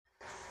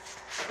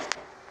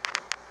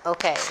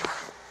Okay,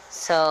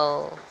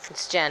 so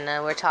it's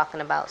Jenna. We're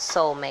talking about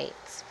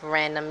soulmates,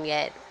 random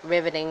yet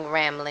riveting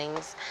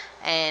ramblings,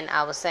 and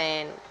I was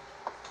saying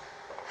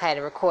I had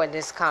to record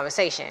this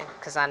conversation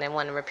because I didn't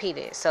want to repeat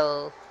it.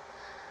 So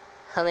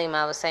Halima,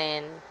 I was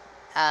saying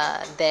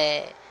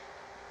that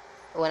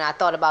when I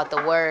thought about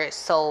the word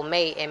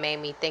soulmate, it made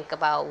me think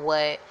about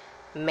what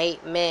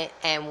mate meant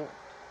and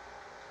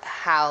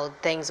how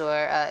things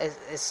were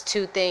it's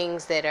two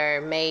things that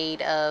are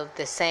made of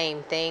the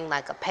same thing,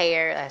 like a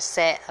pair, a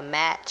set, a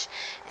match.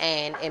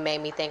 And it made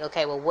me think,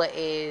 okay, well, what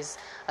is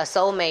a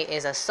soulmate?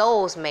 Is a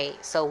soul's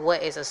mate. So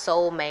what is a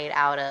soul made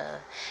out of?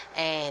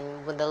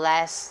 And when the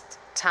last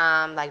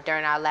time, like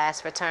during our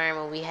last return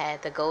when we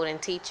had the golden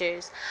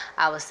teachers,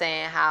 I was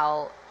saying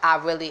how I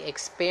really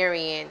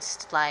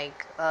experienced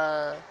like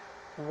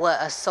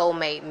what a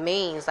soulmate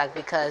means, like,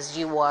 because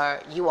you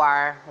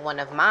are one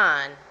of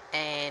mine,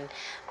 and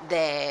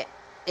that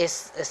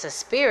it's a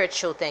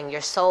spiritual thing.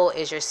 Your soul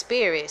is your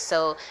spirit,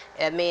 so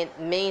it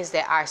means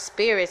that our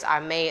spirits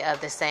are made of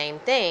the same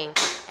thing.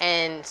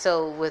 And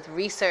so with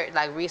researching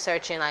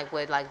like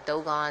what like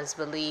Dogons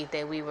believe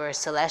that we're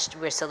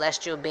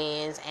celestial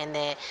beings, and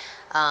that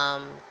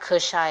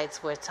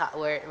Kushites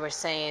were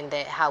saying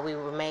that how we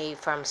were made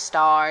from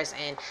stars,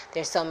 and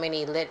there's so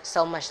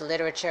much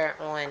literature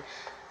on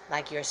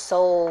like your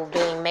soul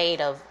being made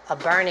of a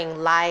burning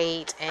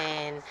light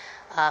and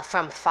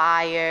from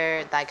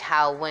fire, like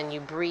how when you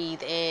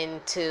breathe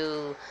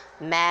into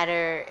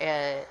matter,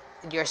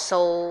 your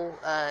soul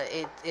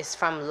it is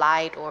from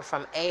light or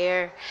from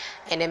air.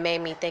 And it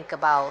made me think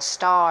about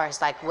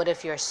stars, like what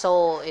if your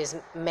soul is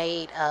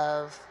made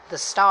of the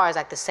stars,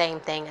 like the same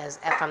thing as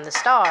from the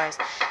stars.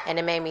 And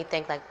it made me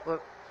think like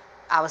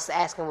I was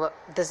asking, what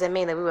does it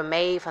mean that we were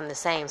made from the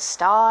same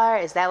star?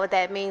 Is that what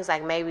that means?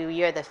 Like maybe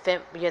you're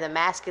the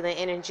masculine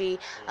energy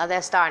of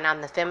that star, and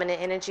I'm the feminine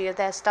energy of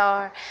that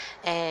star.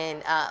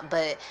 And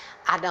but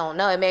I don't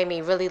know. It made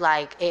me really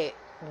like it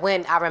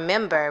when I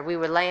remember we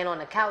were laying on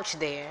the couch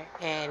there,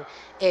 and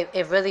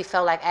it really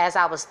felt like as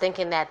I was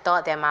thinking that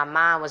thought, that my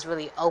mind was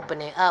really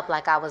opening up,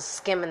 like I was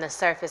skimming the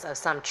surface of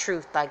some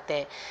truth, like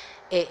that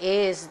it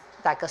is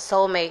like a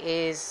soulmate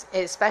is,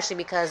 especially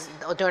because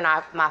during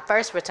my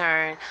first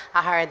return,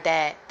 I heard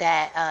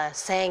that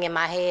saying in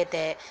my head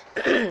that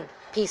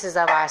pieces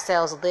of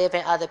ourselves live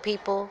in other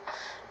people,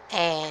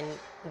 and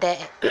that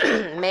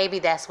maybe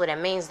that's what it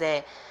means,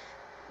 that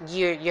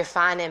you're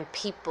finding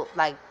people,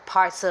 like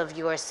parts of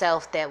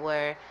yourself that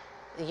were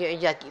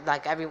you're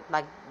like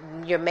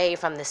you're made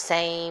from the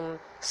same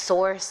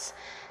source.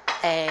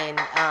 And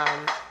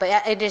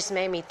but it just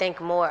made me think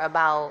more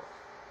about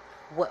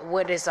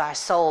what is our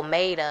soul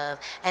made of.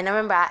 And I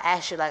remember I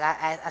asked you, like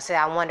I said,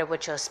 I wonder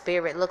what your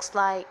spirit looks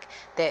like.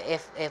 That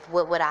if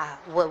would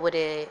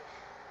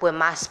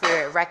my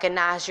spirit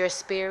recognize your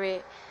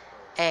spirit?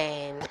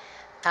 And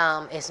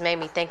it's made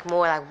me think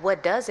more like,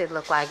 what does it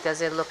look like?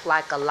 Does it look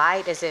like a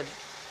light? Is it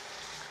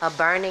a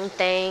burning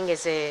thing?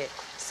 Is it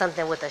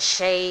something with a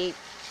shape?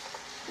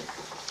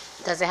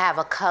 Does it have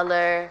a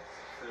color?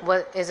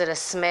 What is it? A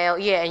smell?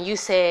 Yeah. And you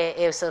said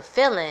it's a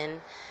feeling,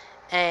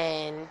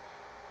 and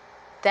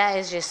that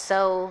is just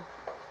so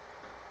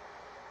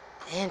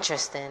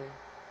interesting.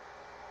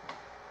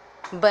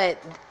 But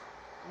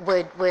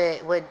what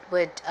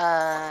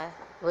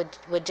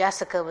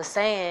Jessica was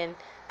saying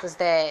was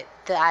that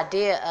the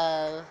idea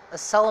of a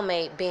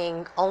soulmate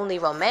being only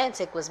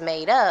romantic was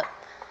made up.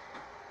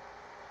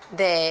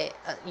 That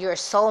your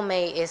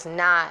soulmate is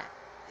not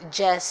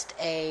just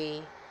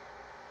a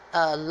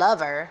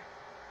lover.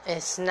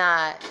 It's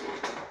not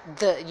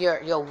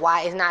your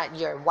wife. It's not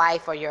your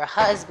wife or your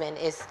husband.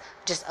 It's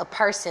just a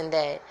person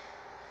that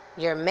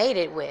you're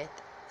mated with,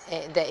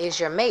 that is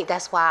your mate.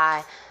 That's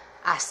why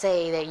I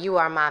say that you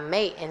are my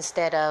mate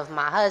instead of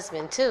my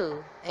husband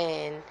too.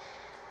 And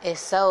it's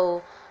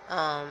so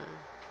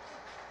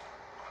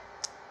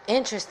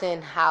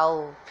interesting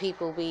how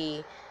people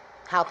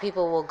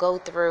will go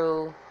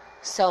through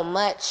so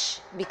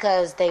much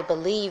because they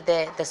believe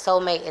that the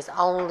soulmate is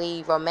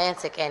only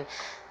romantic, and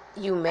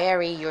you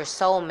marry your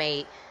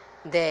soulmate,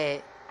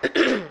 that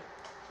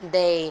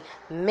they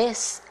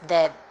miss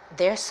that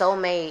their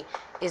soulmate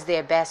is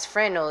their best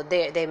friend, or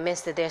they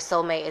miss that their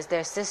soulmate is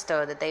their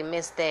sister, or that they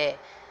miss that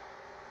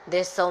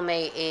their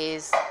soulmate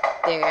is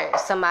their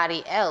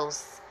somebody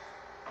else,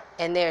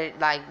 and they're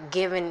like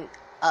giving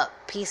up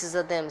pieces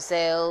of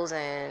themselves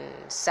and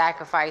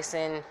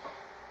sacrificing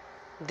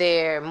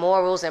their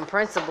morals and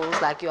principles,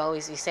 like you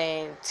always be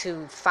saying,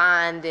 to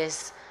find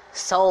this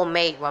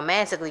soulmate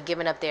romantically,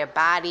 giving up their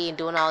body and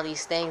doing all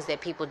these things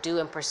that people do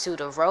in pursuit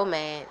of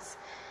romance,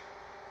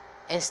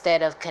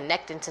 instead of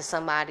connecting to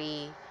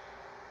somebody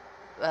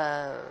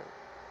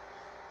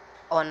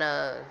on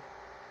a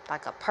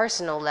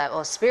personal level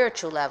or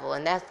spiritual level.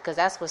 And that's because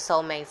that's what a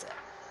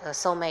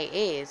soulmate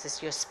is.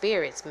 It's your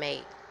spirit's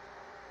mate.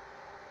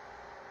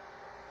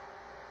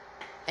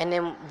 And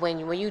then when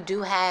you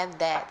do have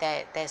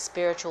that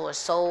spiritual or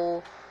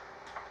soul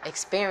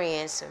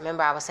experience,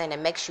 remember I was saying it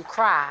makes you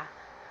cry.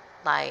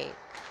 Like,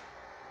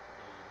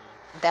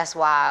 that's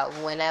why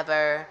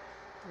whenever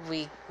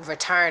we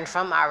returned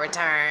from our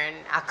return,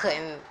 I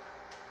couldn't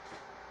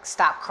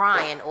stop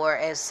crying, or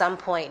at some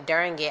point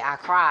during it, I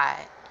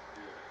cried,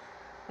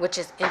 which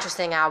is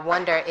interesting. I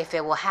wonder if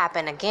it will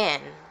happen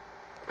again.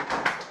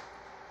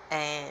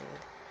 And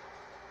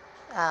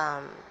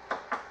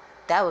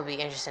that would be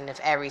interesting if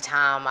every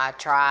time I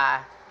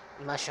try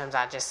mushrooms,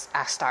 I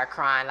start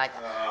crying. Like,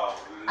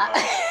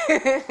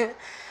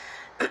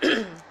 Get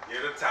a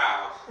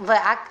towel.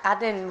 But I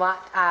didn't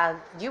watch.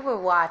 You were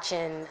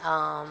watching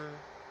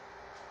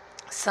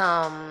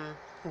some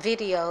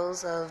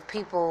videos of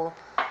people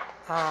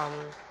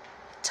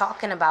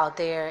talking about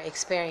their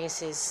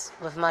experiences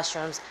with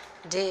mushrooms.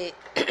 Did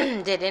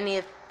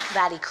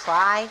anybody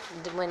cry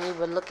when you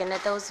were looking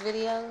at those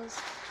videos,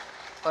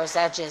 or is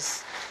that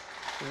just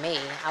me?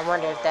 I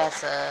wonder if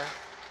that's a.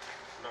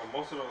 No,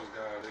 most of those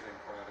guys, they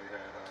didn't cry. They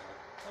had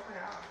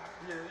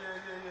yeah.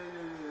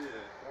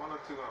 One or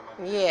two of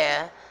them.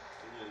 Yeah.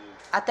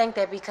 I think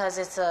that because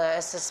it's an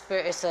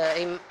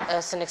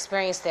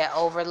experience that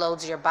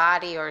overloads your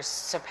body or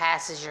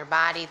surpasses your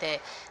body,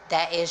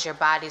 that is your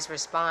body's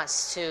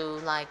response to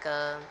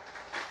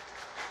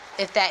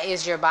if that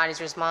is your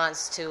body's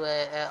response to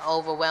an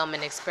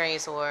overwhelming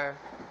experience or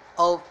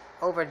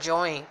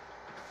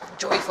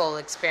joyful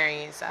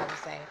experience, I would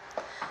say.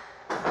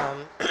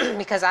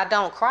 Because I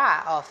don't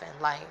cry often.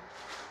 Like,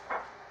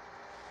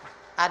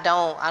 I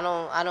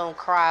don't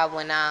cry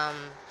when I'm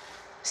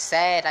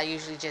sad. I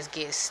usually just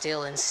get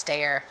still and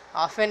stare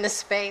off into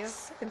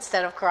space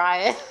instead of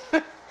crying.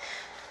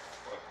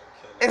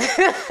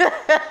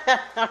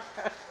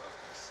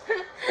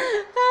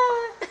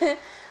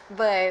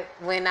 But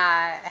when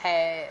I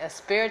had a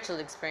spiritual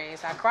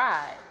experience, I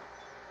cried.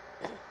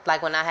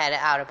 Like when I had an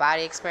out of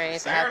body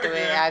experience after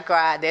it, I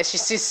cried. That she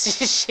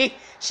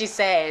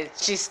said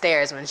she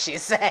stares when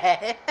she's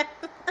sad.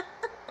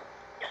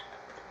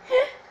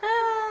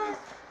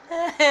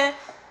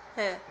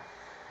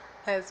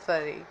 That's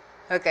funny.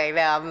 Okay,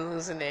 now I'm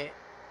losing it.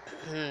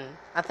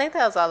 I think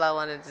that was all I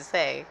wanted to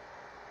say.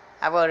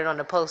 I wrote it on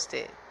the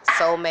post-it.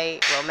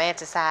 Soulmate,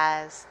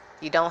 romanticize.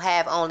 You don't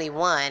have only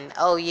one.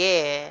 Oh,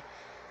 yeah.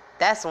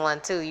 That's one,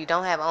 too. You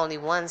don't have only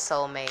one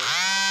soulmate.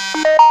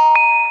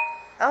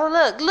 Oh,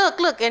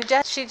 look. And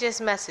she just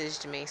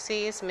messaged me.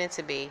 See, it's meant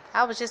to be.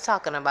 I was just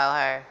talking about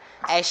her.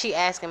 As she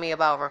asking me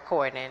about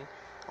recording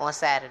on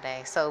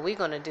Saturday. So we're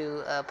going to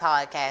do a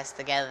podcast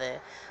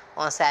together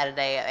on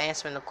Saturday,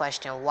 answering the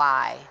question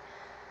why.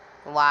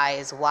 Why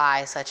is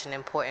why such an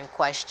important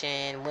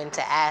question? When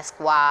to ask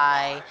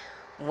why?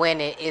 When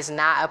it is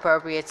not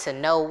appropriate to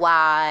know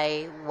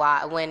why?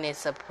 When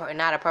it's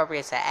not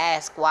appropriate to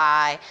ask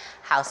why?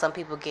 How some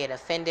people get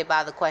offended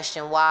by the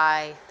question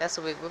why? That's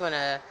what we're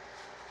gonna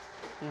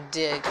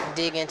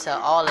dig into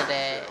all of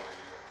that.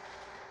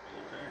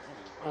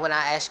 When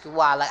I ask you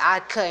why, like I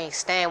couldn't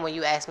stand when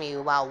you ask me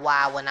about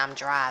why when I'm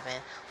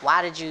driving.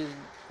 Why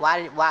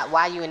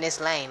you in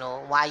this lane, or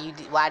why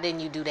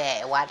didn't you do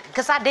that? Why?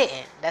 Because I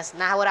didn't. That's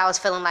not what I was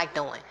feeling like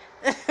doing.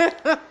 I try not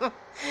to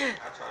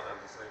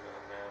say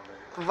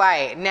that now.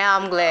 Right now,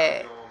 I'm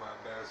glad. I'm doing my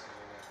best.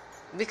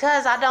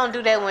 Because I don't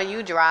do that when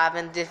you drive,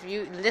 and if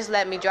you just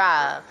let me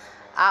drive,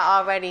 I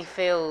already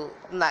feel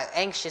like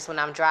anxious when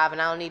I'm driving.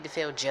 I don't need to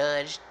feel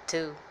judged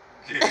too.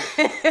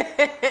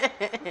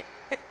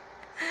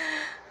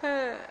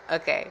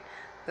 Okay,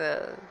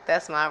 so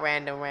that's my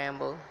random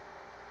ramble.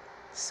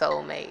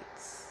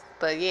 Soulmates.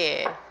 But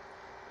yeah,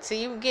 so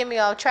you get me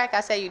off track.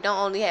 I said you don't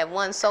only have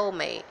one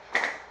soulmate,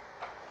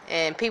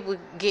 and people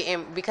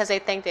because they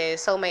think their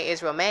soulmate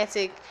is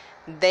romantic,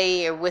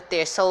 they are with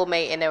their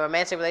soulmate in a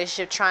romantic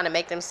relationship trying to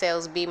make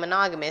themselves be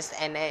monogamous,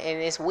 and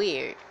it's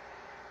weird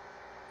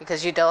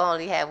because you don't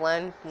only have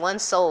one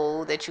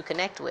soul that you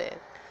connect with.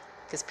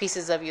 Because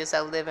pieces of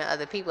yourself live in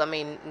other people. I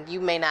mean,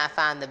 you may not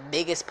find the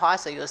biggest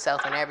parts of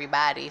yourself in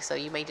everybody, so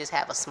you may just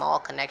have a small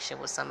connection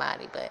with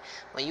somebody. But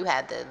when you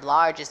have the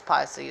largest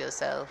parts of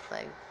yourself,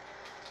 like,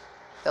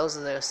 those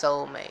are their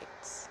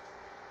soulmates.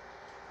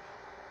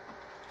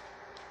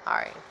 All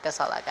right, that's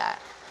all I got.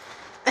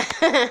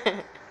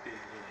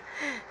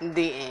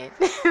 The end.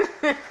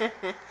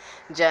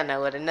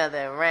 Jenna with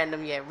another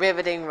random yet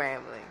riveting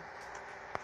rambling.